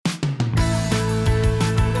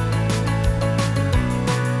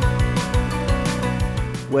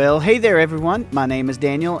Well, hey there everyone. My name is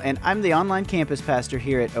Daniel and I'm the online campus pastor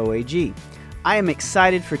here at OAG. I am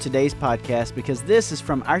excited for today's podcast because this is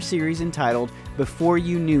from our series entitled Before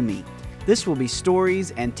You Knew Me. This will be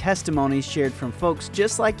stories and testimonies shared from folks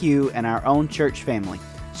just like you and our own church family.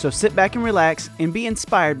 So sit back and relax and be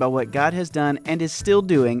inspired by what God has done and is still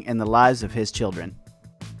doing in the lives of His children.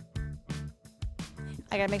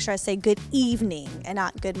 I got to make sure I say good evening and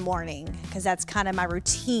not good morning, because that's kind of my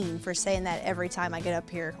routine for saying that every time I get up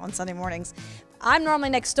here on Sunday mornings. I'm normally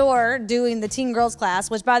next door doing the teen girls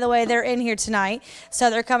class, which, by the way, they're in here tonight, so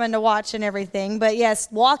they're coming to watch and everything. But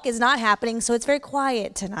yes, walk is not happening, so it's very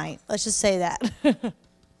quiet tonight. Let's just say that. Go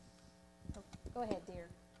ahead, dear.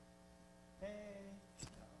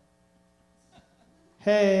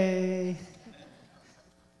 Hey.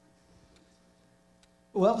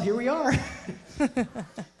 Well, here we are.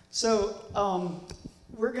 So,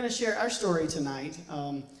 we're going to share our story tonight.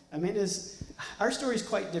 Our story is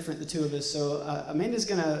quite different, the two of us. So, Amanda's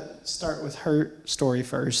going to start with her story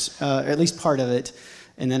first, at least part of it,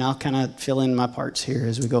 and then I'll kind of fill in my parts here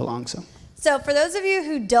as we go along. So for those of you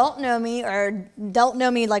who don't know me or don't know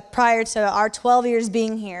me like prior to our 12 years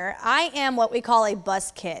being here, I am what we call a bus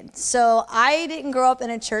kid. So I didn't grow up in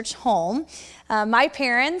a church home. My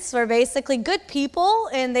parents were basically good people,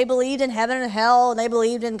 and they believed in heaven and hell, and they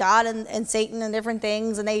believed in God and Satan and different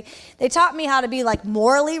things. And they taught me how to be like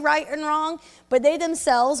morally right and wrong, but they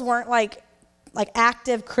themselves weren't like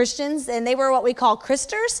active Christians, and they were what we call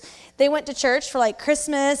Christers. They went to church for like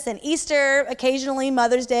Christmas and Easter, occasionally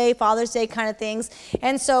Mother's Day, Father's Day kind of things.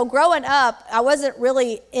 And so growing up, I wasn't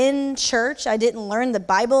really in church. I didn't learn the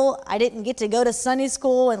Bible. I didn't get to go to Sunday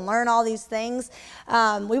school and learn all these things.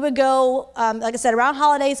 We would go, like I said, around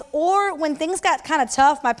holidays, or when things got kind of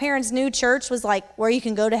tough. My parents knew church was like where you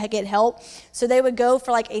can go to get help. So they would go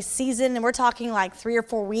for like a season, and we're talking like 3 or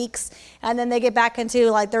 4 weeks, and then they get back into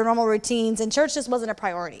like their normal routines, and church just wasn't a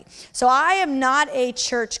priority. So I am not a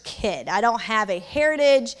church kid. I don't have a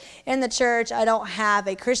heritage in the church. I don't have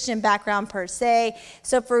a Christian background per se.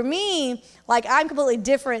 So for me, like, I'm completely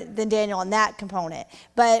different than Daniel in that component.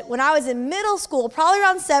 But when I was in middle school, probably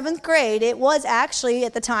around 7th grade, it was actually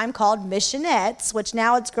at the time called Missionettes, which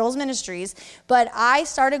now it's Girls Ministries. But I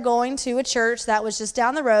started going to a church that was just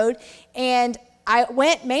down the road, and I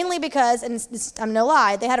went mainly because, and I'm no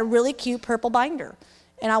lie, they had a really cute purple binder,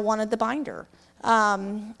 and I wanted the binder.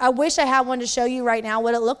 I wish I had one to show you right now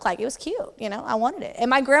what it looked like. It was cute, I wanted it. And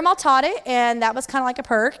my grandma taught it, and that was kind of like a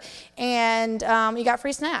perk, and you got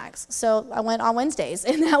free snacks. So I went on Wednesdays,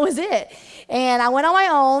 and that was it. And I went on my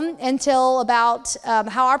own until about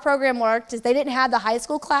how our program worked is they didn't have the high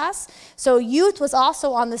school class, so youth was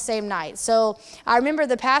also on the same night. So I remember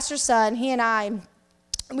the pastor's son, he and I,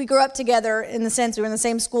 we grew up together in the sense we were in the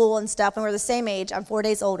same school and stuff, and we were the same age. I'm 4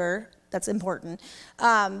 days older. That's important.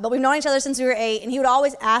 But we've known each other since we were 8, and he would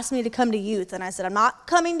always ask me to come to youth. And I said, I'm not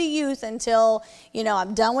coming to youth until,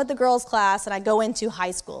 I'm done with the girls' class and I go into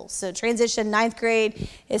high school. So transition, 9th grade,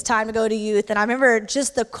 it's time to go to youth. And I remember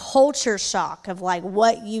just the culture shock of like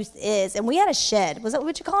what youth is. And we had a shed. Was that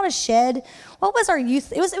what you call it, a shed? What was our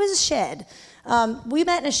youth? It was a shed. We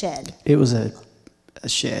met in a shed. It was a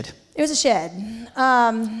shed. It was a shed.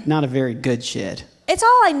 Not a very good shed. It's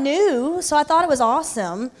all I knew, so I thought it was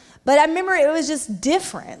awesome. But I remember it was just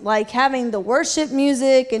different, like having the worship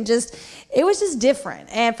music and it was just different.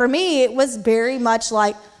 And for me, it was very much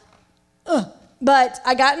like, But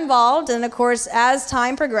I got involved, and of course, as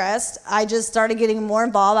time progressed, I just started getting more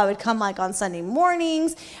involved. I would come like on Sunday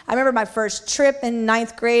mornings. I remember my first trip in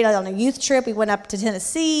 9th grade. I was on a youth trip. We went up to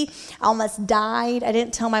Tennessee. I almost died. I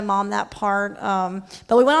didn't tell my mom that part.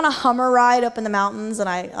 But we went on a Hummer ride up in the mountains, and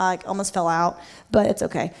I almost fell out, but it's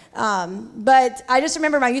okay. But I just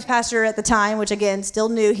remember my youth pastor at the time, which again, still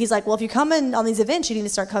new. He's like, well, if you come in on these events, you need to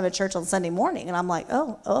start coming to church on Sunday morning. And I'm like,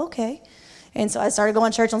 oh okay. And so I started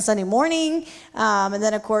going to church on Sunday morning. And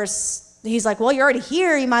then, of course, he's like, well, you're already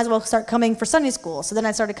here. You might as well start coming for Sunday school. So then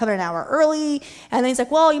I started coming an hour early. And then he's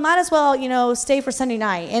like, well, you might as well, stay for Sunday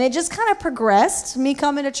night. And it just kind of progressed, me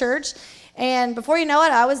coming to church. And before you know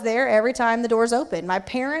it, I was there every time the doors opened. My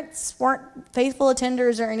parents weren't faithful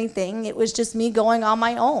attenders or anything. It was just me going on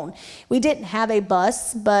my own. We didn't have a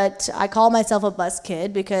bus, but I call myself a bus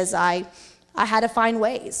kid because I had to find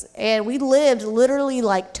ways. And we lived literally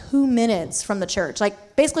like 2 minutes from the church,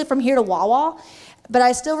 like basically from here to Wawa. But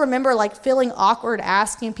I still remember like feeling awkward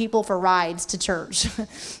asking people for rides to church.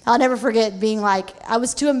 I'll never forget being like, I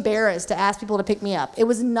was too embarrassed to ask people to pick me up. It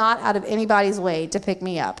was not out of anybody's way to pick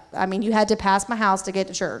me up. I mean, you had to pass my house to get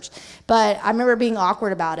to church. But I remember being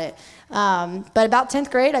awkward about it. But about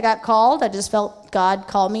 10th grade, I got called. I just felt God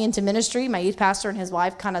called me into ministry. My youth pastor and his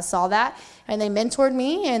wife kind of saw that, and they mentored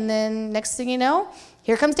me. And then next thing you know,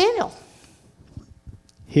 here comes Daniel.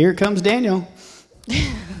 Here comes Daniel.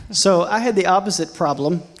 So I had the opposite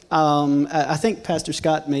problem. I think Pastor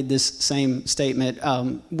Scott made this same statement.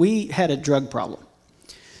 We had a drug problem.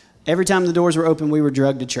 Every time the doors were open, we were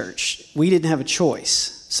drugged to church. We didn't have a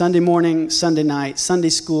choice. Sunday morning, Sunday night, Sunday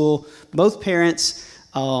school, both parents.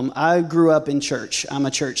 I grew up in church. I'm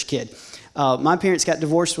a church kid. My parents got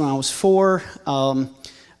divorced when I was 4.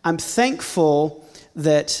 I'm thankful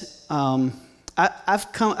that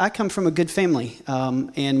I come from a good family.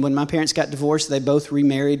 And when my parents got divorced, they both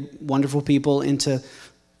remarried wonderful people into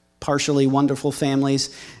partially wonderful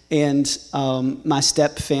families. And my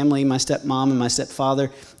step family, my stepmom and my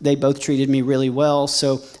stepfather, they both treated me really well.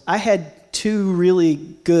 So I had 2 really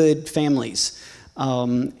good families.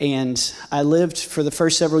 And I lived for the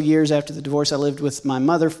first several years after the divorce. I lived with my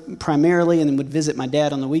mother primarily, and then would visit my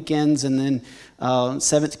dad on the weekends. And then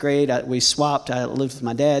 7th grade, we swapped. I lived with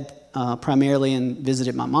my dad primarily and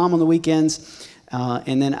visited my mom on the weekends.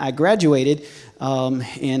 And then I graduated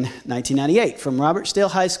in 1998 from Robertsdale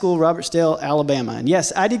High School, Robertsdale, Alabama. And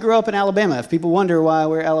yes, I did grow up in Alabama. If people wonder why I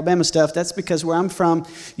wear Alabama stuff, that's because where I'm from,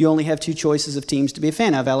 you only have 2 choices of teams to be a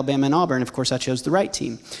fan of, Alabama and Auburn. Of course, I chose the right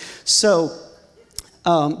team. So,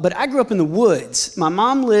 but I grew up in the woods. My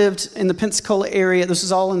mom lived in the Pensacola area. This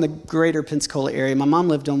is all in the greater Pensacola area. My mom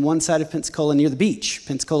lived on one side of Pensacola near the beach,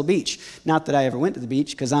 Pensacola Beach. Not that I ever went to the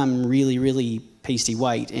beach because I'm really, really pasty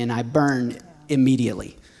white and I burn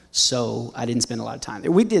immediately. So I didn't spend a lot of time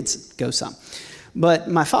there. We did go some. But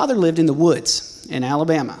my father lived in the woods in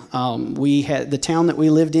Alabama. We had the town that we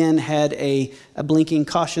lived in had a blinking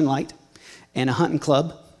caution light and a hunting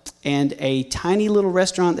club and a tiny little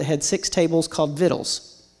restaurant that had 6 tables called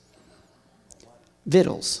Vittles.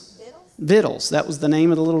 Vittles. Vittles. That was the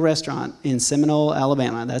name of the little restaurant in Seminole,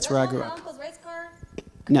 Alabama. That's where I grew up. Uncle's race car?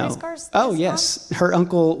 No. Race cars? Oh, yes. Her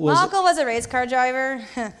uncle was... My uncle was a race car driver.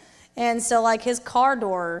 And so, like, his car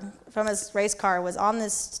door from his race car was on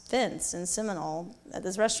this fence in Seminole at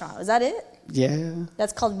this restaurant. Was that it? Yeah.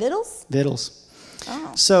 That's called Vittles? Vittles.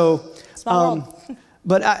 Oh. So... Small world.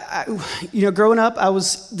 But I, growing up,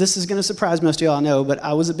 this is going to surprise most of y'all, I know, but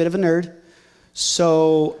I was a bit of a nerd.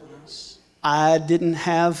 So I didn't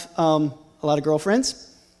have a lot of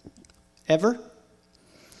girlfriends, ever.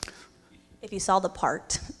 If you saw the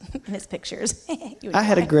part in his pictures. I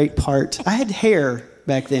had a great part. I had hair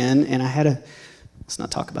back then, and let's not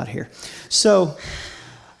talk about hair. So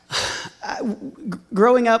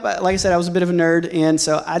growing up, like I said, I was a bit of a nerd, and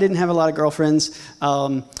so I didn't have a lot of girlfriends.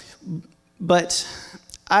 But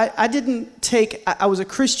I didn't take, I was a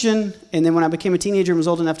Christian, and then when I became a teenager and was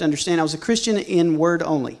old enough to understand, I was a Christian in word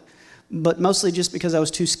only, but mostly just because I was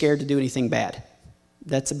too scared to do anything bad.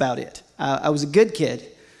 That's about it. I was a good kid,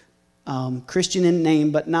 Christian in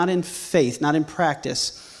name, but not in faith, not in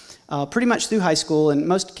practice, pretty much through high school, and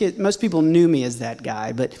most people knew me as that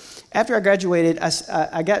guy, but after I graduated,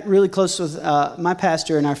 I got really close with my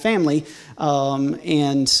pastor and our family,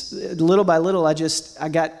 and little by little, I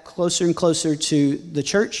got closer and closer to the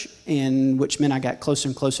church, and which meant I got closer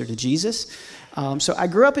and closer to Jesus. So I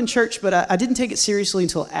grew up in church, but I didn't take it seriously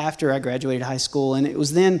until after I graduated high school, and it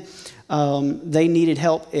was then they needed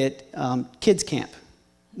help at kids camp,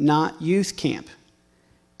 not youth camp,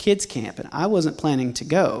 kids camp, and I wasn't planning to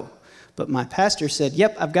go. But my pastor said,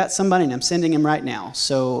 yep, I've got somebody and I'm sending him right now.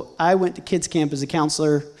 So I went to kids camp as a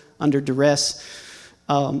counselor under duress.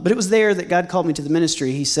 But it was there that God called me to the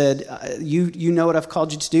ministry. He said, you know what I've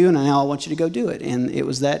called you to do, and now I want you to go do it. And it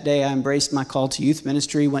was that day I embraced my call to youth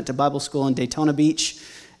ministry, went to Bible school in Daytona Beach.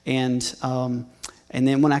 And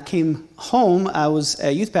then when I came home, I was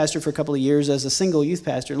a youth pastor for a couple of years as a single youth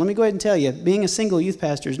pastor. Let me go ahead and tell you, being a single youth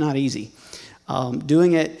pastor is not easy.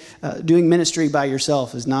 Doing ministry by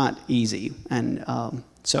yourself is not easy. And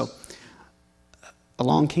so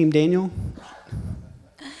along came Daniel.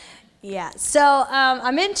 Yeah, so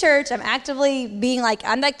I'm in church. I'm actively being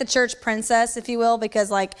I'm like the church princess, if you will, because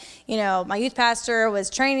my youth pastor was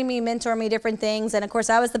training me, mentoring me, different things. And of course,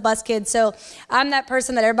 I was the bus kid. So I'm that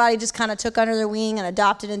person that everybody just kind of took under their wing and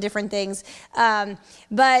adopted in different things.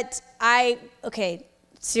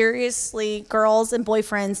 Seriously, girls and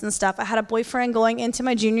boyfriends and stuff. I had a boyfriend going into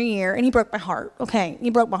my junior year, and he broke my heart. Okay,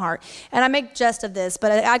 he broke my heart. And I make jest of this,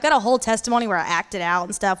 but I got a whole testimony where I acted out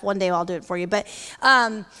and stuff. One day I'll do it for you. But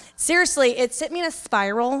seriously, it sent me in a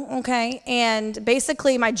spiral, okay? And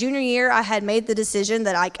basically, my junior year, I had made the decision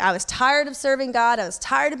that I was tired of serving God. I was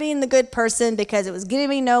tired of being the good person because it was getting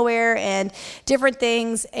me nowhere and different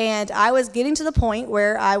things. And I was getting to the point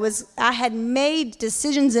where I had made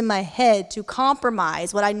decisions in my head to compromise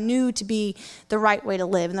compromise what I knew to be the right way to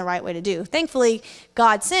live and the right way to do. Thankfully,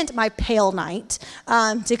 God sent my pale knight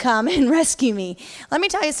to come and rescue me. Let me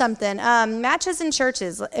tell you something. Matches in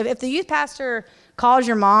churches. If the youth pastor calls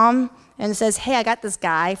your mom and says, hey, I got this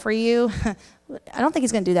guy for you, I don't think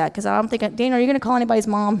he's going to do that because I don't think, Daniel, are you going to call anybody's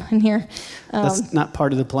mom in here? That's not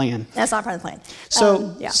part of the plan. That's not part of the plan.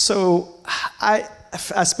 So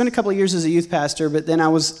I spent a couple of years as a youth pastor, but then I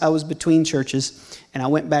was between churches, and I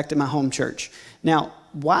went back to my home church. Now,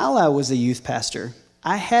 while I was a youth pastor,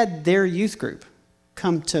 I had their youth group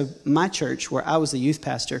come to my church where I was the youth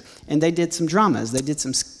pastor, and they did some dramas. They did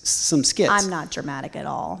some skits. I'm not dramatic at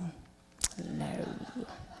all. No.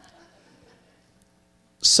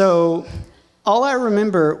 So all I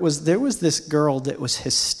remember was there was this girl that was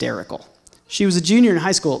hysterical. She was a junior in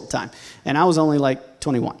high school at the time, and I was only like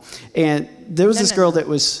 21. And there was this girl that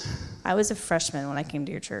was... I was a freshman when I came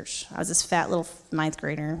to your church. I was this fat little ninth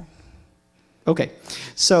grader. Okay.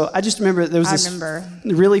 So I just remember there was this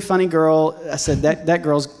really funny girl. I said, that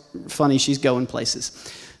girl's funny. She's going places.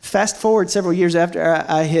 Fast forward several years after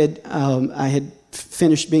I had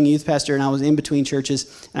finished being a youth pastor, and I was in between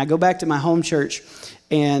churches, and I go back to my home church,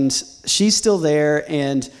 and she's still there,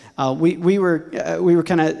 and we were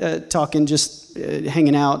kind of talking, just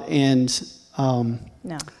hanging out, and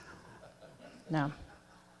No.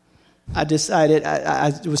 I decided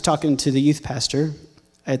I was talking to the youth pastor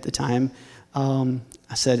at the time.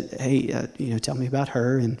 I said, "Hey, tell me about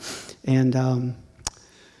her," and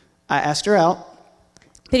I asked her out.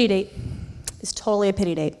 Pity date. It's totally a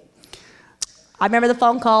pity date. I remember the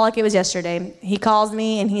phone call like it was yesterday. He calls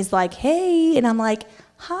me and he's like, "Hey," and I'm like,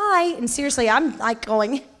 "Hi," and seriously, I'm like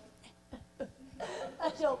going, I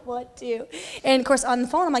don't want to. And of course, on the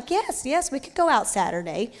phone, I'm like, yes, we could go out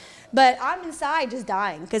Saturday. But I'm inside just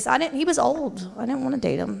dying because he was old. I didn't want to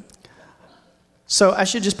date him. So I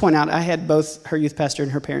should just point out, I had both her youth pastor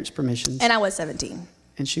and her parents' permissions. And I was 17.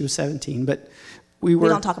 And she was 17. But we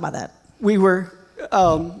don't talk about that. We were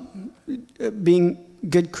being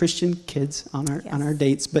good Christian kids on our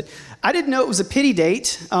dates. But I didn't know it was a pity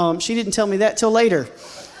date. She didn't tell me that till later.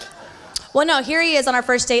 Well, no, here he is on our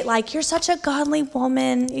first date, like, you're such a godly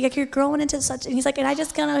woman. You're growing into such, and he's like, and I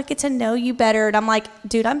just gonna get to know you better. And I'm like,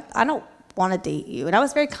 dude, I don't want to date you. And I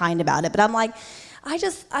was very kind about it, but I'm like, I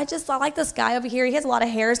like this guy over here. He has a lot of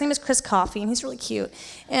hair. His name is Chris Coffey, and he's really cute.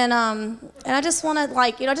 And I just want to,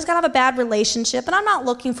 I just gotta have a bad relationship. And I'm not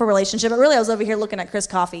looking for a relationship, but really I was over here looking at Chris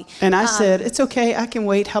Coffey. And I said, it's okay, I can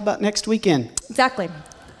wait. How about next weekend? Exactly.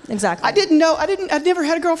 I'd never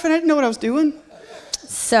had a girlfriend. I didn't know what I was doing.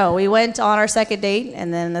 So we went on our second date,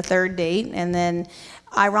 and then the third date, and then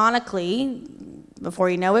ironically, before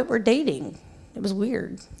you know it, we're dating. It was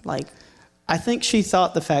weird. I think she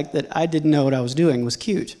thought the fact that I didn't know what I was doing was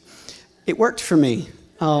cute. It worked for me.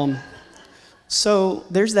 So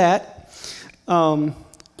there's that.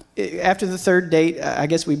 After the third date, I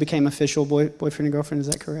guess we became official boyfriend and girlfriend. Is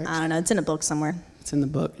that correct? I don't know. It's in a book somewhere. It's in the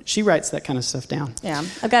book. She writes that kind of stuff down. Yeah,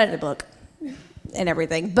 I've got it in a book. And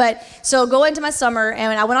everything. But so go into my summer,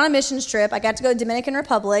 and I went on a missions trip. I got to go to Dominican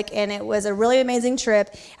Republic, and it was a really amazing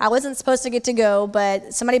trip. I wasn't supposed to get to go,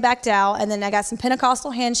 but somebody backed out, and then I got some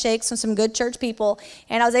Pentecostal handshakes from some good church people,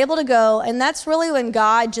 and I was able to go. And that's really when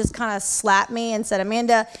God just kind of slapped me and said,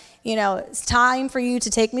 Amanda, it's time for you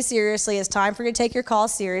to take me seriously. It's time for you to take your call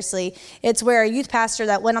seriously. It's where a youth pastor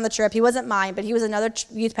that went on the trip, he wasn't mine, but he was another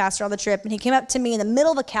youth pastor on the trip, and he came up to me in the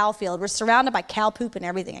middle of a cow field. We're surrounded by cow poop and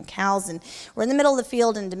everything, and cows, and we're in the middle of the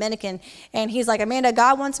field in Dominican, and he's like, Amanda,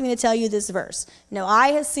 God wants me to tell you this verse. No eye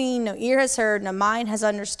has seen, no ear has heard, no mind has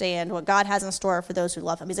understand what God has in store for those who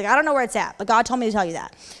love him. He's like, I don't know where it's at, but God told me to tell you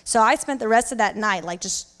that. So I spent the rest of that night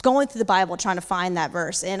just going through the Bible trying to find that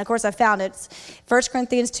verse. And of course I found it. It's 1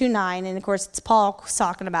 Corinthians 2:9, and of course it's Paul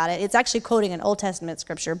talking about it. It's actually quoting an Old Testament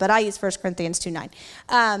scripture, but I use 1 Corinthians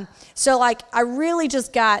 2:9. So I really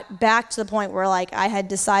just got back to the point where I had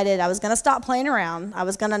decided I was going to stop playing around. I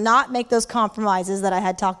was going to not make those compromises that I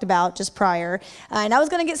had talked about just prior, and I was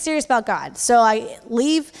going to get serious about God. So I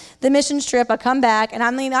leave the missions trip, I come back, and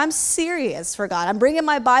I'm serious for God. I'm bringing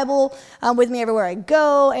my Bible with me everywhere I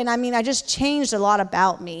go, and I just changed a lot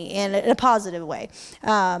about me in a positive way.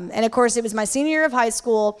 And of course, it was my senior year of high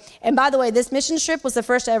school. And by the way, this mission trip was the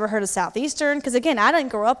first I ever heard of Southeastern, because again, I didn't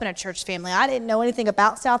grow up in a church family. I didn't know anything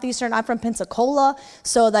about Southeastern. I'm from Pensacola,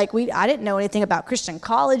 so I didn't know anything about Christian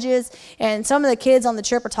colleges. And some of the kids on the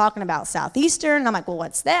trip were talking about Southeastern, and I'm like, well,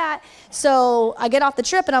 what's that? So I get off the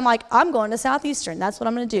trip, and I'm like, I'm going to Southeastern. That's what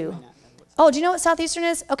I'm going to do. Oh, do you know what Southeastern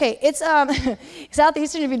is? Okay, it's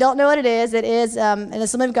Southeastern, if you don't know what it is an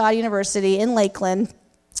Assembly of God University in Lakeland.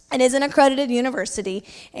 It is an accredited university,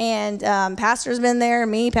 and pastor's been there,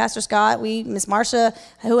 me, Pastor Scott, Miss Marcia,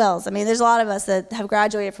 who else? I mean, there's a lot of us that have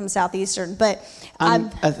graduated from Southeastern, but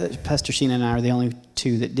Pastor Sheena and I are the only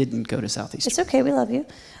two that didn't go to Southeastern. It's okay, we love you.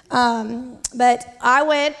 But I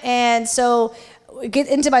went, and so we get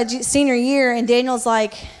into my senior year, and Daniel's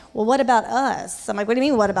like, well, what about us? I'm like, what do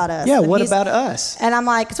you mean, what about us? Yeah, and what about us? And I'm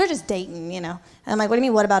like, because we're just dating, And I'm like, what do you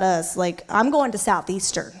mean, what about us? Like, I'm going to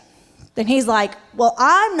Southeastern. Then he's like, well,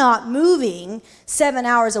 I'm not moving 7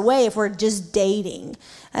 hours away if we're just dating.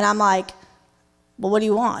 And I'm like, well, what do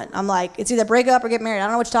you want? I'm like, it's either break up or get married. I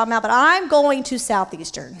don't know what you're talking about, but I'm going to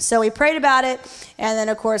Southeastern. So we prayed about it. And then,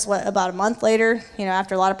 of course, about a month later,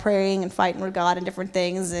 after a lot of praying and fighting with God and different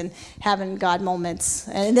things and having God moments.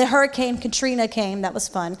 And then Hurricane Katrina came. That was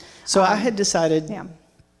fun. So I had decided,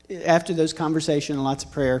 after those conversations and lots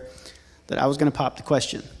of prayer, that I was going to pop the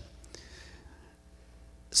question.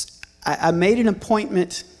 I made an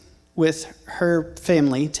appointment with her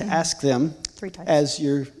family to ask them, 3 times. as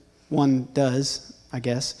your one does, I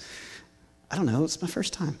guess. I don't know, it's my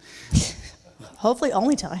first time. Hopefully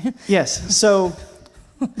only time. Yes, so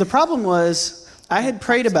the problem was I had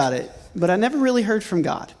prayed about it, but I never really heard from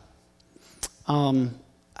God.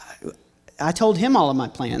 I told him all of my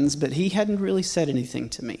plans, but he hadn't really said anything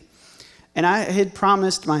to me. And I had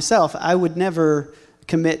promised myself I would never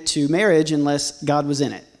commit to marriage unless God was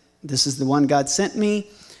in it. This is the one God sent me,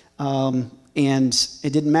 and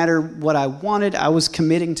it didn't matter what I wanted. I was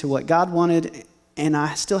committing to what God wanted, and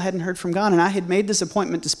I still hadn't heard from God. And I had made this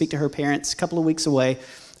appointment to speak to her parents a couple of weeks away.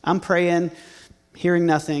 I'm praying, hearing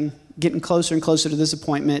nothing, getting closer and closer to this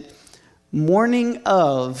appointment. Morning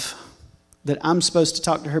of that I'm supposed to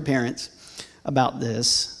talk to her parents about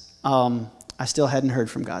this, I still hadn't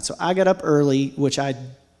heard from God. So I got up early, which I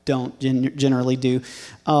don't generally do.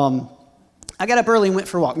 I got up early and went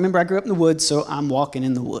for a walk. Remember, I grew up in the woods, so I'm walking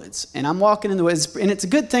in the woods. And I'm walking in the woods, and it's a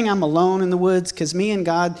good thing I'm alone in the woods, because me and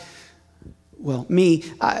God, we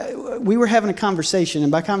were having a conversation.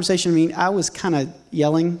 And by conversation, I mean I was kind of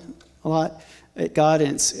yelling a lot at God,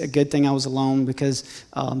 and it's a good thing I was alone, because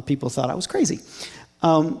people thought I was crazy.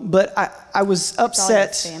 But I was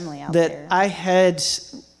upset that I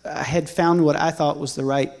had found what I thought was the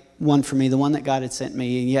right one for me, the one that God had sent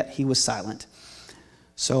me, and yet he was silent.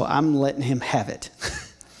 So I'm letting him have it,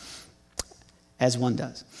 as one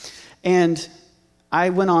does. And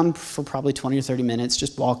I went on for probably 20 or 30 minutes,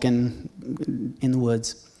 just walking in the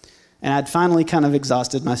woods. And I'd finally kind of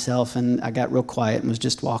exhausted myself, and I got real quiet and was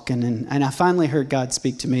just walking. And I finally heard God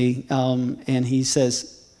speak to me, and he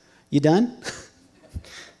says, "You done?"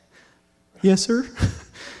 "Yes, sir."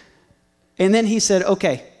 And then he said,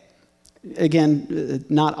 "Okay." Again,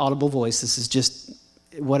 not audible voice. This is just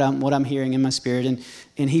what I'm hearing in my spirit.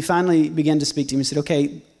 And he finally began to speak to me. He said,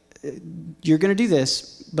 "Okay, you're going to do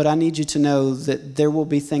this, but I need you to know that there will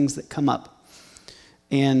be things that come up.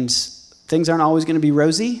 And things aren't always going to be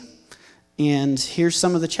rosy. And here's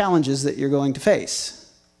some of the challenges that you're going to face."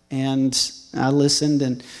 And I listened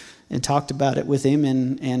and talked about it with him.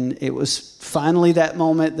 And it was finally that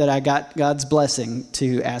moment that I got God's blessing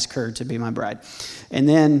to ask her to be my bride. And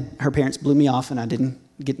then her parents blew me off, and I didn't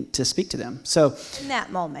get to speak to them. So in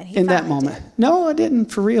that moment, did. No, I didn't,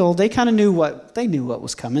 for real. They kind of knew what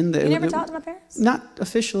was coming. You never talked to my parents? Not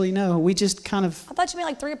officially, no. We just kind of. I thought you made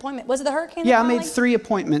like 3 appointments. Was it the hurricane? Yeah, I made 3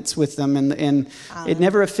 appointments with them, and it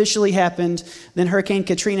never officially happened. Then Hurricane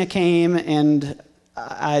Katrina came, and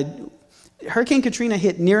Hurricane Katrina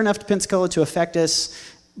hit near enough to Pensacola to affect us,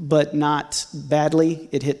 but not badly.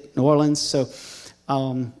 It hit New Orleans, so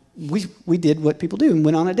we did what people do and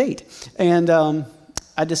went on a date. And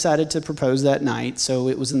I decided to propose that night, so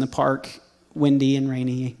it was in the park, windy and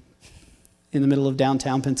rainy, in the middle of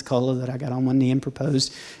downtown Pensacola, that I got on one knee and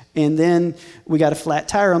proposed. And then we got a flat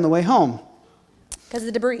tire on the way home. Because of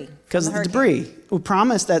the debris. Because of the debris. We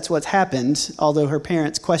promise that's what's happened, although her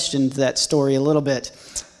parents questioned that story a little bit.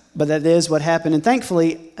 But that is what happened. And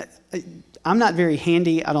thankfully, I'm not very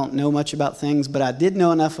handy. I don't know much about things, but I did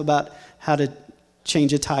know enough about how to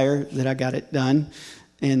change a tire that I got it done,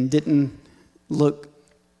 and didn't look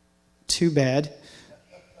too bad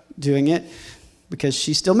doing it, because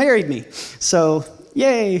she still married me. So,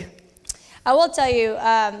 yay. I will tell you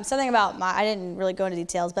something about I didn't really go into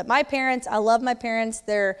details, but my parents, I love my parents.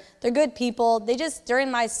 They're good people. They just,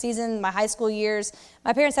 during my high school years,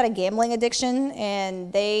 my parents had a gambling addiction,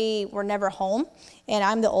 and they were never home. And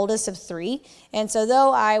I'm the oldest of 3. And so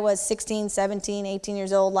though I was 16, 17, 18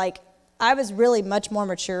 years old, like, I was really much more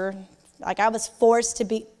mature. Like, I was forced to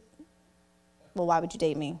be, well, why would you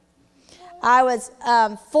date me? I was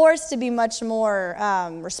forced to be much more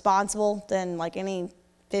responsible than like any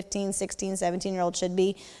 15, 16, 17-year-old should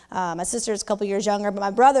be. My sister's a couple years younger, but my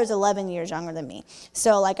brother's 11 years younger than me.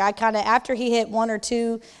 So like I kind of, after he hit 1 or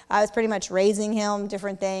 2, I was pretty much raising him,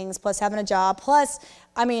 different things, plus having a job. Plus,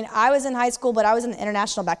 I mean, I was in high school, but I was in the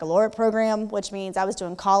International Baccalaureate program, which means I was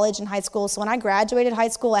doing college in high school. So when I graduated high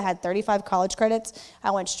school, I had 35 college credits.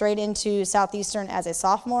 I went straight into Southeastern as a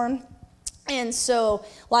sophomore. And so,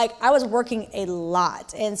 like, I was working a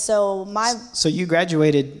lot. And so So you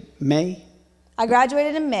graduated May? I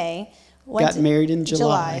graduated in May. Got married in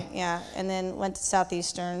July. Yeah. And then went to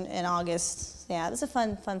Southeastern in August. Yeah, it was a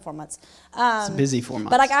fun 4 months. It's a busy 4 months.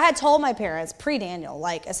 But, like, I had told my parents pre-Daniel,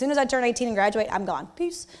 like, as soon as I turn 18 and graduate, I'm gone.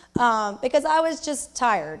 Peace. Because I was just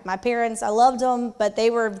tired. My parents, I loved them, but they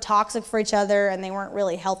were toxic for each other, and they weren't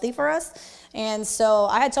really healthy for us. And so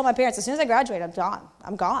I had told my parents, as soon as I graduate, I'm gone.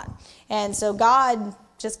 I'm gone. And so God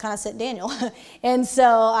just kind of sent Daniel. And so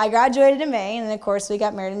I graduated in May, and then, of course, we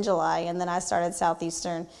got married in July, and then I started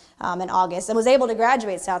Southeastern in August, and was able to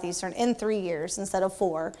graduate Southeastern in 3 years instead of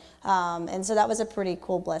 4. And so that was a pretty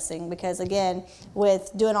cool blessing because, again,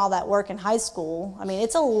 with doing all that work in high school, I mean,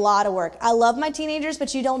 it's a lot of work. I love my teenagers,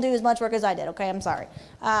 but you don't do as much work as I did, okay? I'm sorry.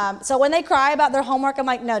 So when they cry about their homework, I'm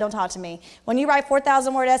like, no, don't talk to me. When you write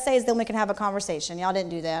 4,000-word essays, then we can have a conversation. Y'all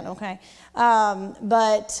didn't do that, okay?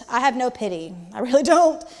 But I have no pity. I really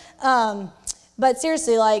don't. But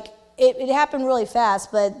seriously, like, it happened really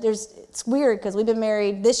fast, but it's weird because we've been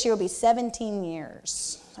married, this year will be 17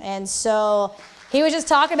 years. And so he was just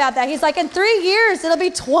talking about that. He's like, in 3 years, it'll be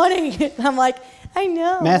 20. And I'm like, I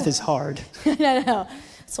know. Math is hard. I know.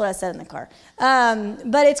 That's what I said in the car.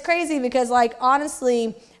 But it's crazy because, like,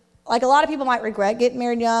 honestly, like a lot of people might regret getting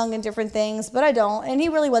married young and different things, but I don't. And he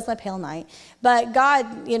really was my pale knight. But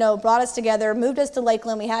God, brought us together, moved us to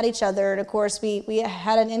Lakeland. We had each other. And, of course, we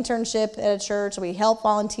had an internship at a church. We helped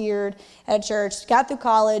volunteered at a church, got through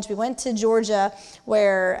college. We went to Georgia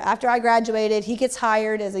where after I graduated, he gets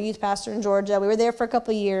hired as a youth pastor in Georgia. We were there for a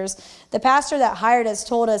couple of years. The pastor that hired us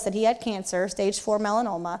told us that he had cancer, stage 4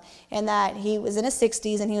 melanoma, and that he was in his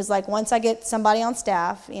 60s. And he was like, once I get somebody on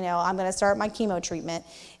staff, I'm going to start my chemo treatment.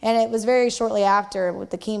 And it was very shortly after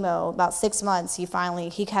with the chemo, about 6 months, he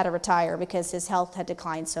had to retire because his health had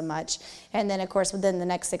declined so much. And then, of course, within the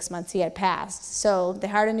next 6 months, he had passed. So they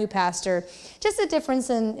hired a new pastor. Just a difference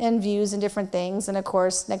in views and different things. And, of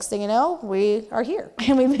course, next thing you know, we are here.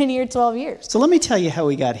 And we've been here 12 years. So let me tell you how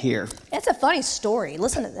we got here. It's a funny story.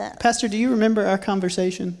 Listen to that. Pastor, do you remember our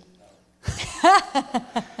conversation?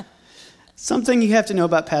 Something you have to know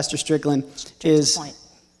about Pastor Strickland is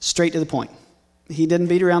straight to the point. He didn't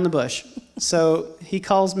beat around the bush. So he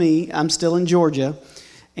calls me. I'm still in Georgia.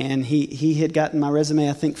 And he had gotten my resume,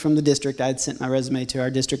 I think, from the district. I had sent my resume to our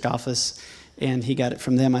district office, and he got it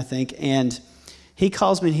from them, I think. And he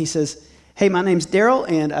calls me, and he says, hey, my name's Daryl,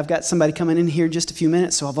 and I've got somebody coming in here in just a few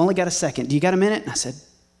minutes, so I've only got a second. Do you got a minute? And I said,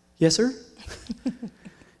 yes, sir.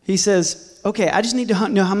 He says, okay, I just need to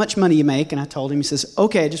know how much money you make. And I told him, he says,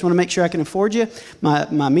 okay, I just want to make sure I can afford you.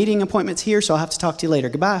 My meeting appointment's here, so I'll have to talk to you later.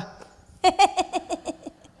 Goodbye.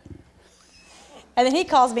 And then he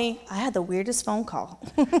calls me. I had the weirdest phone call.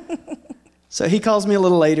 So he calls me a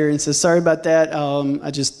little later and says, sorry about that.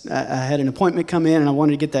 I had an appointment come in, and I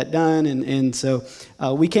wanted to get that done. And so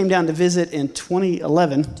we came down to visit in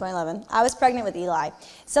 2011. 2011. I was pregnant with Eli.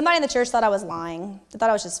 Somebody in the church thought I was lying. They thought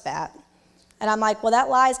I was just fat. And I'm like, well, that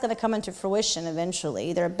lie is going to come into fruition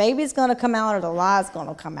eventually. Either a baby's going to come out or the lie's going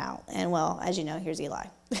to come out. And, well, as you know, here's Eli.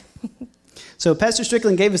 So Pastor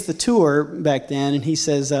Strickland gave us the tour back then, and he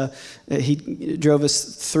says he drove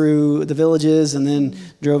us through the villages and then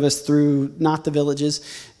drove us through not the villages.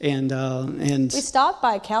 And we stopped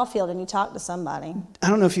by a cow field, and you talked to somebody. I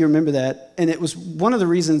don't know if you remember that. And it was one of the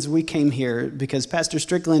reasons we came here, because Pastor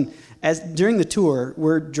Strickland, during the tour,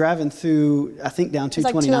 we're driving through, I think, down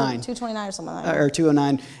 229. Like 229 or something like that. Or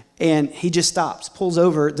 209. And he just stops, pulls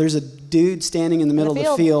over. There's a dude standing in the middle of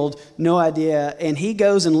the field, no idea. And he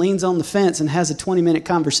goes and leans on the fence and has a 20-minute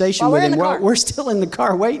conversation with him. We're still in the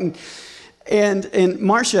car waiting. And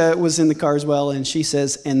Marcia was in the car as well, and she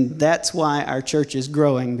says, and that's why our church is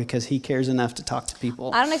growing, because he cares enough to talk to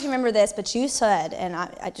people. I don't know if you remember this, but you said, and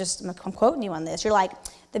I'm quoting you on this, you're like,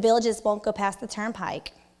 the villages won't go past the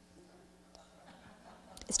turnpike.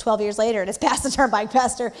 It's 12 years later, and it's past the turnpike,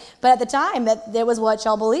 Pastor. But at the time, that was what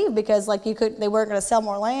y'all believed, because they weren't going to sell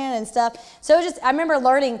more land and stuff. So I remember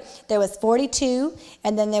learning there was 42,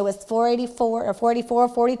 and then there was 484, or 44,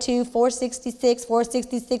 42, 466,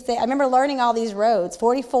 466. I remember learning all these roads,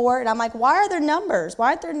 44, and I'm like, why are there numbers?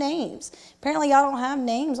 Why aren't there names? Apparently, y'all don't have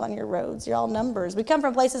names on your roads. You're all numbers. We come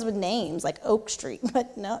from places with names, like Oak Street,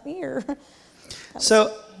 but not here.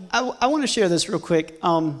 So I want to share this real quick.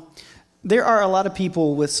 There are a lot of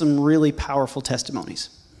people with some really powerful testimonies.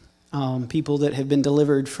 People that have been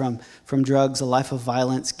delivered from drugs, a life of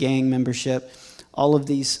violence, gang membership, all of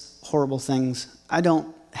these horrible things. I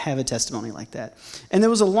don't have a testimony like that. And there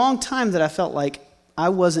was a long time that I felt like I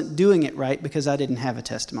wasn't doing it right because I didn't have a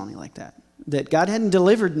testimony like that. That God hadn't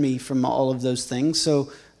delivered me from all of those things,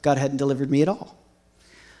 so God hadn't delivered me at all.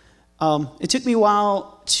 It took me a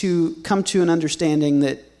while to come to an understanding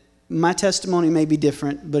that my testimony may be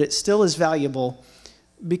different, but it still is valuable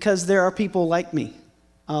because there are people like me.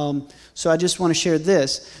 So I just want to share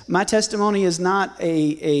this. My testimony is not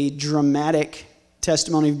a dramatic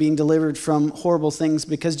testimony of being delivered from horrible things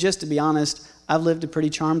because, just to be honest, I've lived a pretty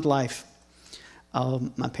charmed life.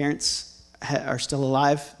 My parents are still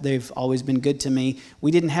alive. They've always been good to me.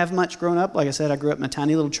 We didn't have much growing up. Like I said, I grew up in a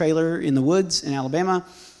tiny little trailer in the woods in Alabama,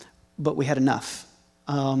 but we had enough.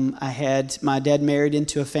 I had my dad married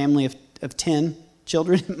into a family of 10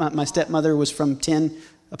 children. My stepmother was from 10,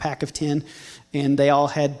 a pack of 10, and they all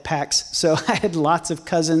had packs. So I had lots of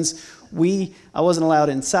cousins. I wasn't allowed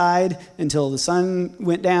inside until the sun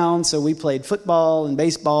went down, so we played football and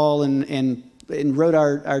baseball and rode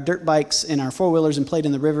our dirt bikes and our four-wheelers and played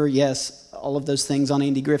in the river. Yes, all of those things on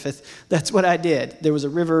Andy Griffith. That's what I did. There was a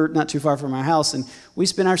river not too far from our house, and we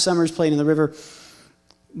spent our summers playing in the river.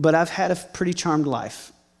 But I've had a pretty charmed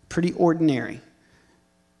life, pretty ordinary.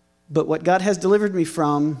 But what God has delivered me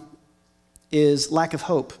from is lack of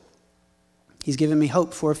hope. He's given me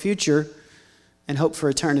hope for a future and hope for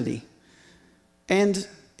eternity. And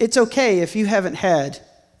it's okay if you haven't had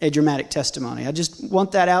a dramatic testimony. I just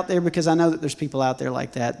want that out there because I know that there's people out there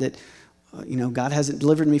like that God hasn't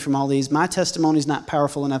delivered me from all these. My testimony is not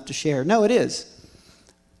powerful enough to share. No, it is.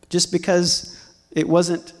 Just because it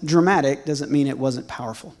wasn't dramatic doesn't mean it wasn't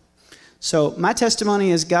powerful. So my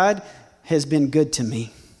testimony is God has been good to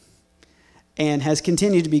me and has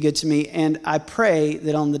continued to be good to me. And I pray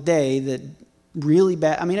that on the day that really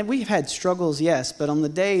bad, we've had struggles, yes, but on the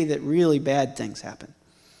day that really bad things happen,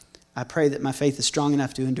 I pray that my faith is strong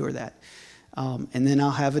enough to endure that. And then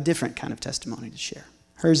I'll have a different kind of testimony to share.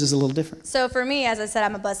 Hers is a little different. So for me, as I said,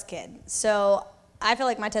 I'm a bus kid. So I feel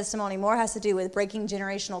like my testimony more has to do with breaking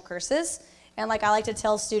generational curses. And I like to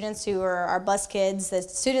tell students who are our bus kids, the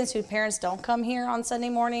students whose parents don't come here on Sunday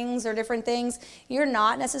mornings or different things, you're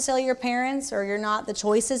not necessarily your parents, or you're not the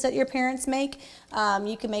choices that your parents make.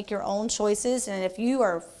 You can make your own choices. And if you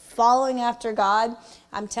are following after God,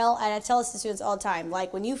 I tell this to students all the time,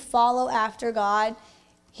 when you follow after God,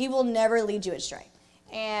 He will never lead you astray.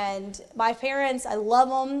 And my parents, I love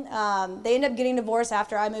them. They ended up getting divorced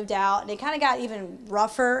after I moved out. They kind of got even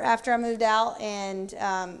rougher after I moved out, and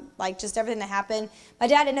just everything that happened. My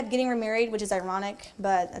dad ended up getting remarried, which is ironic,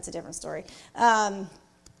 but that's a different story.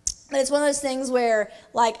 But it's one of those things where,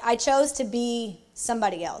 I chose to be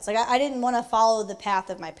somebody else. I didn't want to follow the path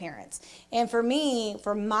of my parents. And for me,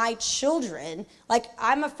 for my children,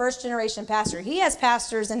 I'm a first-generation pastor. He has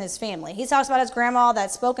pastors in his family. He talks about his grandma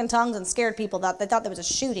that spoke in tongues and scared people that they thought there was a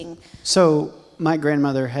shooting. So my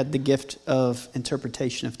grandmother had the gift of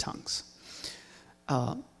interpretation of tongues.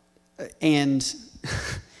 And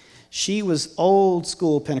she was old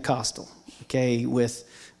school Pentecostal, okay, with...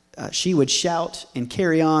 she would shout and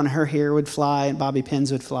carry on. Her hair would fly and bobby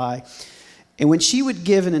pins would fly. And when she would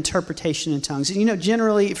give an interpretation in tongues, and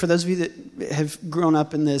generally, for those of you that have grown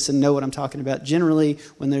up in this and know what I'm talking about, generally,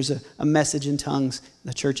 when there's a message in tongues,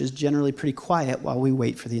 the church is generally pretty quiet while we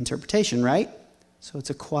wait for the interpretation, right? So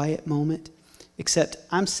it's a quiet moment. Except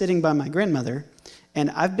I'm sitting by my grandmother,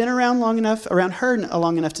 and I've been around her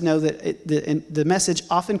long enough to know that the message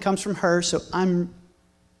often comes from her, so I'm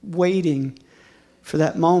waiting for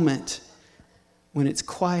that moment when it's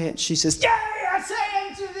quiet. She says, "Yea, I say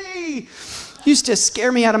unto thee," used to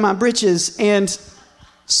scare me out of my britches. And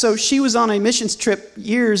so she was on a missions trip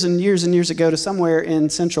years and years and years ago to somewhere in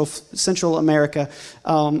Central America,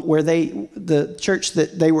 where the church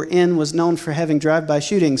that they were in was known for having drive-by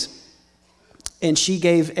shootings. And she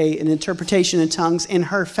gave an interpretation in tongues in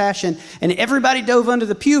her fashion, and everybody dove under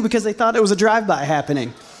the pew because they thought it was a drive-by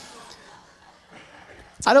happening.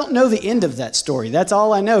 I don't know the end of that story. That's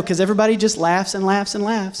all I know, because everybody just laughs and laughs and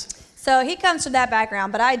laughs. So he comes from that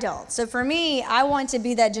background, but I don't. So for me, I want to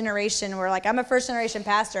be that generation where I'm a first generation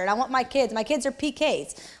pastor, and I want my kids are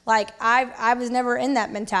PKs. I was never in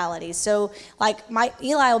that mentality. So my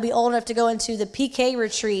Eli will be old enough to go into the PK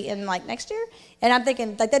retreat in next year. And I'm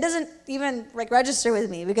thinking, like, that doesn't even like register with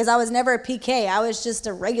me because I was never a PK. I was just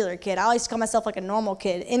a regular kid. I always call myself like a normal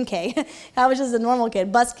kid, NK. I was just a normal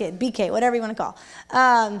kid, bus kid, BK, whatever you want to call.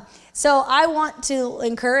 So I want to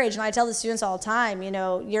encourage, and I tell the students all the time, you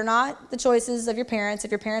know, you're not the choices of your parents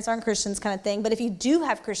if your parents aren't Christians kind of thing. But if you do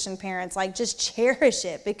have Christian parents, like, just cherish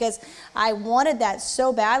it, because I wanted that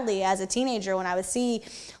so badly as a teenager when I would see,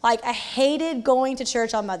 like, I hated going to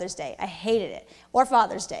church on Mother's Day. I hated it. Or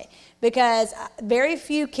Father's Day, because very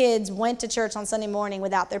few kids went to church on Sunday morning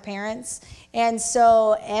without their parents. And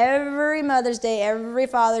so every Mother's Day, every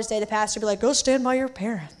Father's Day, the pastor would be like, go stand by your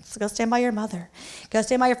parents, go stand by your mother, go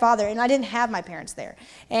stand by your father. And I didn't have my parents there.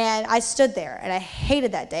 And I stood there, and I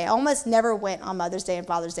hated that day. I almost never went on Mother's Day and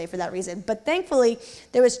Father's Day for that reason. But thankfully,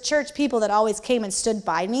 there was church people that always came and stood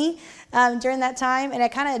by me during that time. And I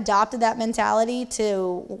kind of adopted that mentality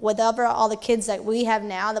to whatever all the kids that we have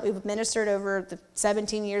now that we've ministered over the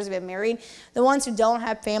 17 years we've been married, the ones who don't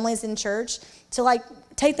have families in church, to like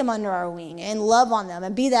take them under our wing and love on them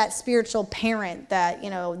and be that spiritual parent that, you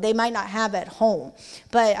know, they might not have at home.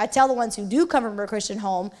 But I tell the ones who do come from a Christian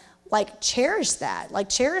home, like, cherish that, like,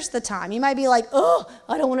 cherish the time. You might be like, oh,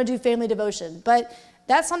 I don't want to do family devotion, but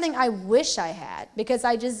that's something I wish I had, because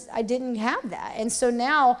I didn't have that. And so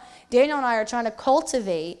now Daniel and I are trying to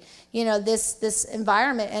cultivate, you know, this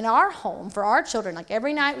environment in our home for our children. Like,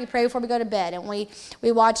 every night we pray before we go to bed, and we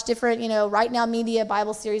watch different, you know, Right Now Media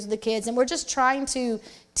Bible series with the kids, and we're just trying to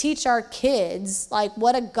teach our kids, like,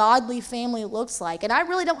 what a godly family looks like. And I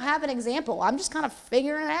really don't have an example. I'm just kind of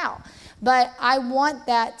figuring it out. But I want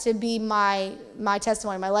that to be my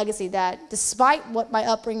testimony, my legacy, that despite what my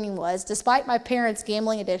upbringing was, despite my parents'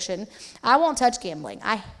 gambling addiction, I won't touch gambling.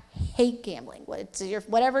 I hate gambling.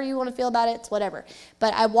 Whatever you want to feel about it, it's whatever.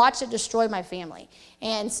 But I watched it destroy my family.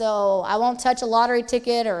 And so I won't touch a lottery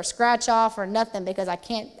ticket or a scratch off or nothing, because I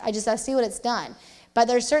see what it's done. But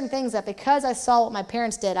there's certain things that, because I saw what my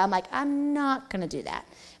parents did, I'm like, I'm not going to do that.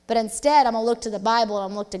 But instead, I'm going to look to the Bible, and I'm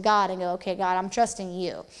going to look to God and go, okay, God, I'm trusting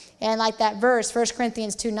you. And like that verse, 1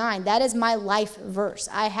 Corinthians 2:9, that is my life verse.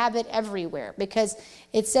 I have it everywhere, because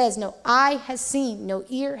it says, no eye has seen, no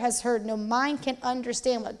ear has heard, no mind can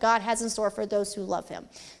understand what God has in store for those who love him.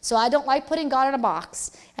 So I don't like putting God in a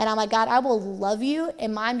box. And I'm like, God, I will love you,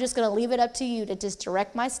 and I'm just going to leave it up to you to just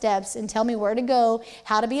direct my steps and tell me where to go,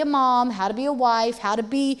 how to be a mom, how to be a wife, how to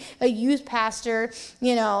be a youth pastor,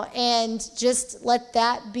 you know, and just let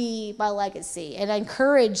that be my legacy. And I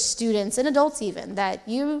encourage students and adults even that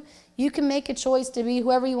you can make a choice to be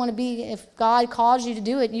whoever you want to be. If God calls you to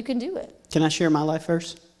do it, you can do it. Can I share my life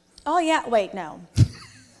verse? Oh, yeah. Wait, no.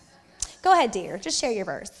 Go ahead, dear. Just share your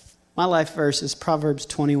verse. My life verse is Proverbs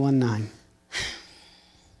 21:9.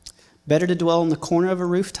 Better to dwell in the corner of a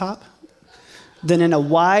rooftop than in a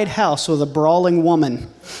wide house with a brawling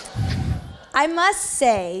woman. I must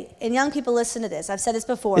say, and young people listen to this, I've said this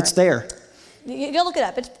before. It's there. You'll look it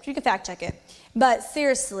up. You can fact check it. But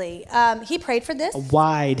seriously, he prayed for this. A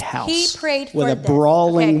wide house. He prayed for with a this.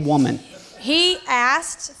 brawling woman. He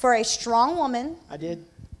asked for a strong woman. I did.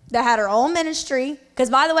 That had her own ministry. Because,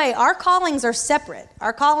 by the way, our callings are separate.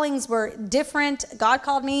 Our callings were different. God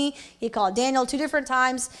called me. He called Daniel 2 different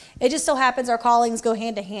times. It just so happens our callings go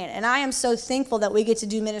hand to hand. And I am so thankful that we get to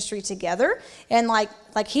do ministry together. And, like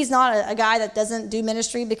he's not a guy that doesn't do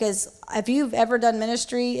ministry, because if you've ever done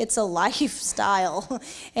ministry, it's a lifestyle.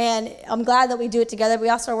 And I'm glad that we do it together. We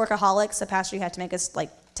also are workaholics. So, Pastor, you have to make us, like,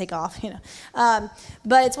 take off, you know.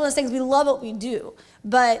 But it's one of those things, we love what we do.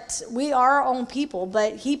 But we are our own people.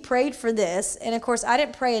 But he prayed for this. And, of course, I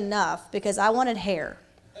didn't pray enough because I wanted hair.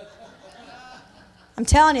 I'm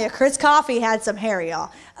telling you, Chris Coffee had some hair,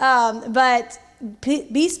 y'all. But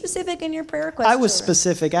be specific in your prayer requests. I was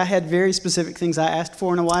specific. I had very specific things I asked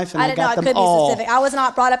for in a wife, and I got them all. I didn't know I could be specific. I was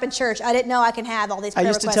not brought up in church. I didn't know I can have all these prayer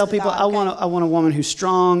requests. I used to tell people, I want a woman who's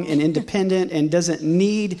strong and independent and doesn't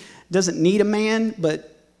need a man, but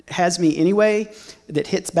has me anyway, that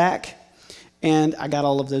hits back. And I got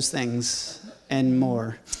all of those things and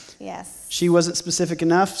more. Yes. She wasn't specific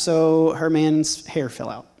enough, so her man's hair fell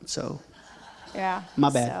out. So, yeah,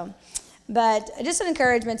 my bad. But just an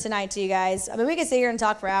encouragement tonight to you guys. I mean, we could sit here and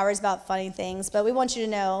talk for hours about funny things, but we want you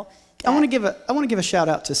to know that... I want to give a shout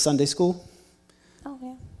out to Sunday school. Oh,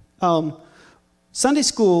 yeah. Sunday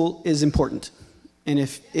school is important. And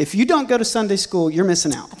if you don't go to Sunday school, you're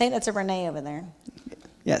missing out. I think that's a Renee over there.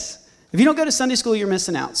 Yes. If you don't go to Sunday school, you're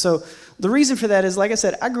missing out. So the reason for that is, like I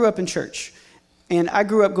said, I grew up in church. And I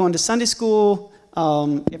grew up going to Sunday school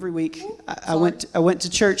every week. I went to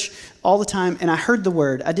church all the time, and I heard the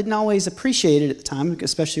word. I didn't always appreciate it at the time,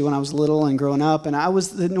 especially when I was little and growing up. And I was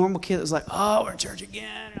the normal kid that was like, oh, we're in church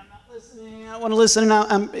again. I'm not listening. I don't want to listen, and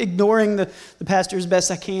I'm ignoring the pastor as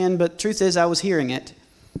best I can, but truth is I was hearing it.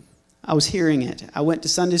 I went to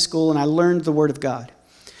Sunday school, and I learned the Word of God.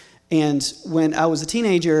 And when I was a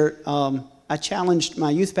teenager, I challenged my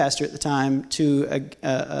youth pastor at the time to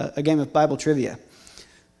a game of Bible trivia.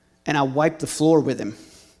 And I wiped the floor with him.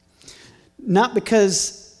 Not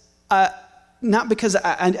because I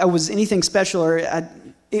was anything special,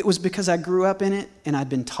 it was because I grew up in it and I'd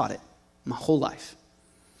been taught it my whole life.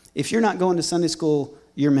 If you're not going to Sunday school,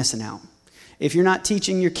 you're missing out. If you're not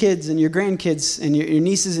teaching your kids and your grandkids and your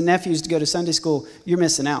nieces and nephews to go to Sunday school, you're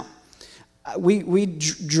missing out. We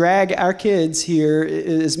drag our kids here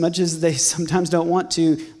as much as they sometimes don't want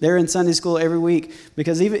to. They're in Sunday school every week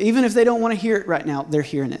because even if they don't want to hear it right now, they're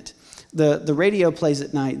hearing it. The radio plays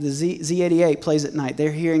at night. The Z88 plays at night.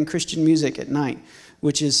 They're hearing Christian music at night,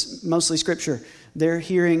 which is mostly scripture. They're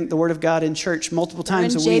hearing the Word of God in church multiple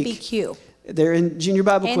times a week. JBQ. They're in junior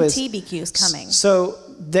Bible quiz. And TBQ is coming. So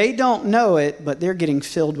they don't know it, but they're getting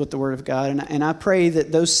filled with the Word of God. And I pray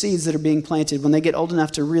that those seeds that are being planted, when they get old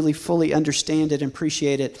enough to really fully understand it and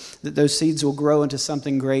appreciate it, that those seeds will grow into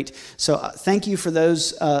something great. So thank you for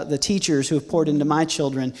those, the teachers who have poured into my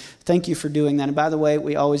children. Thank you for doing that. And by the way,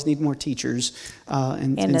 we always need more teachers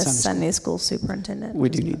in a Sunday school superintendent. We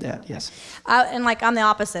do need that, yes. And I'm the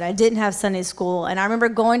opposite. I didn't have Sunday school. And I remember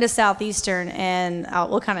going to Southeastern, and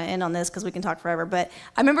we'll kind of end on this because we can talk forever. But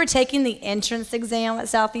I remember taking the entrance exam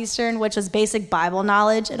at Southeastern, which was basic Bible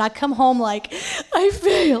knowledge. And I come home like, I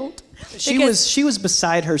failed. She was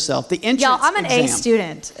beside herself. The entrance Y'all, I'm an exam. A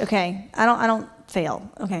student, okay? I don't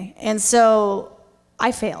fail, okay? And so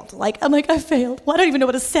I failed. I failed. Well, I don't even know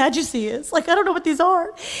what a Sadducee is. I don't know what these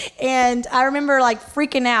are. And I remember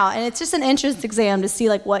freaking out. And it's just an entrance exam to see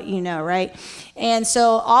what you know, right? And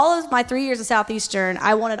so all of my 3 years at Southeastern,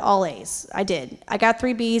 I wanted all A's. I did. I got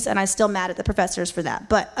 3 B's, and I'm still mad at the professors for that.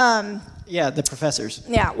 But yeah, the professors.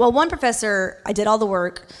 Yeah. Well, one professor, I did all the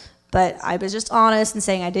work, but I was just honest and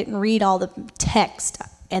saying I didn't read all the text,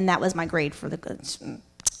 and that was my grade for the good.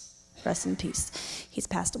 Rest in peace. He's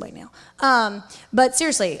passed away now. But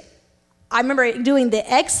seriously, I remember doing the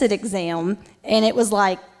exit exam, and it was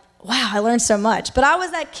wow, I learned so much. But I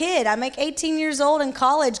was that kid. I'm 18 years old in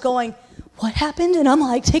college going, what happened? And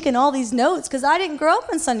I'm taking all these notes because I didn't grow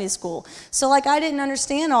up in Sunday school. So I didn't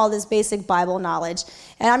understand all this basic Bible knowledge.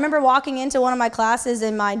 And I remember walking into one of my classes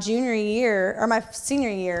in my junior year, or my senior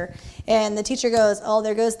year, and the teacher goes, oh,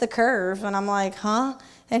 there goes the curve. And I'm like, huh?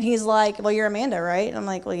 And he's like, well, you're Amanda, right? And I'm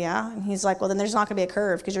like, well, yeah. And he's like, well, then there's not going to be a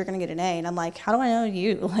curve because you're going to get an A. And I'm like, how do I know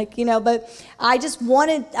you? But I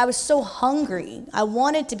was so hungry. I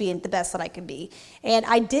wanted to be the best that I could be. And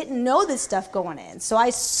I didn't know this stuff going in. So I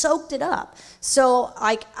soaked it up. So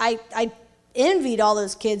I envied all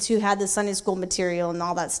those kids who had the Sunday school material and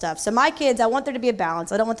all that stuff. So my kids, I want there to be a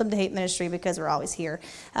balance. I don't want them to hate ministry because we're always here.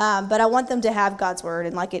 But I want them to have God's word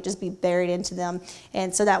and it just be buried into them.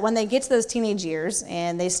 And so that when they get to those teenage years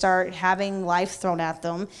and they start having life thrown at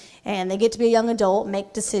them and they get to be a young adult,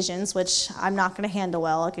 make decisions, which I'm not going to handle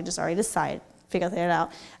well. I can just already decide, figure that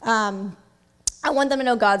out. I want them to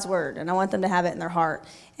know God's word, and I want them to have it in their heart.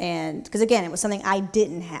 And because, again, it was something I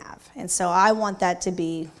didn't have. And so I want that to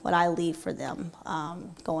be what I leave for them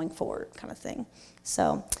going forward kind of thing.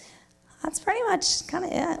 So that's pretty much kind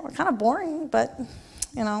of it. We're kind of boring, but,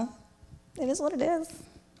 it is what it is.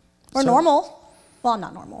 We're normal. Well, I'm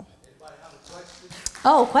not normal.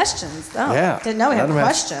 Oh, questions. Oh, yeah. Didn't know we had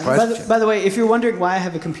questions. By the way, if you're wondering why I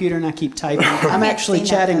have a computer and I keep typing, I'm actually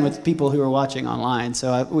chatting with people who are watching online.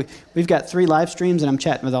 So we've got 3 live streams, and I'm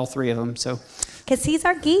chatting with all 3 of them. So, because he's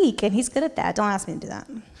our geek, and he's good at that. Don't ask me to do that.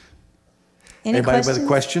 Anybody with a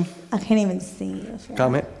question? I can't even see.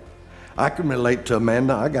 Comment? I can relate to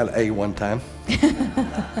Amanda. I got an A one time.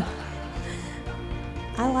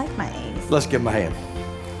 I like my A's. Let's give him a hand.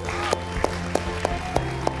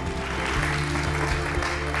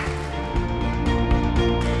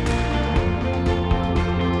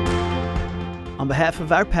 On behalf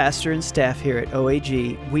of our pastor and staff here at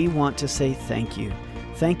OAG, we want to say thank you.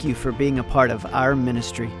 Thank you for being a part of our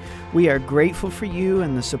ministry. We are grateful for you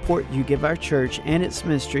and the support you give our church and its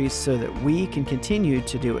ministries so that we can continue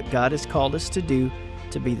to do what God has called us to do,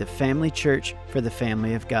 to be the family church for the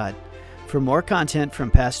family of God. For more content from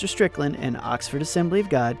Pastor Strickland and Oxford Assembly of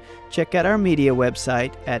God, check out our media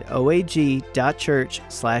website at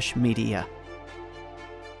oag.church/media.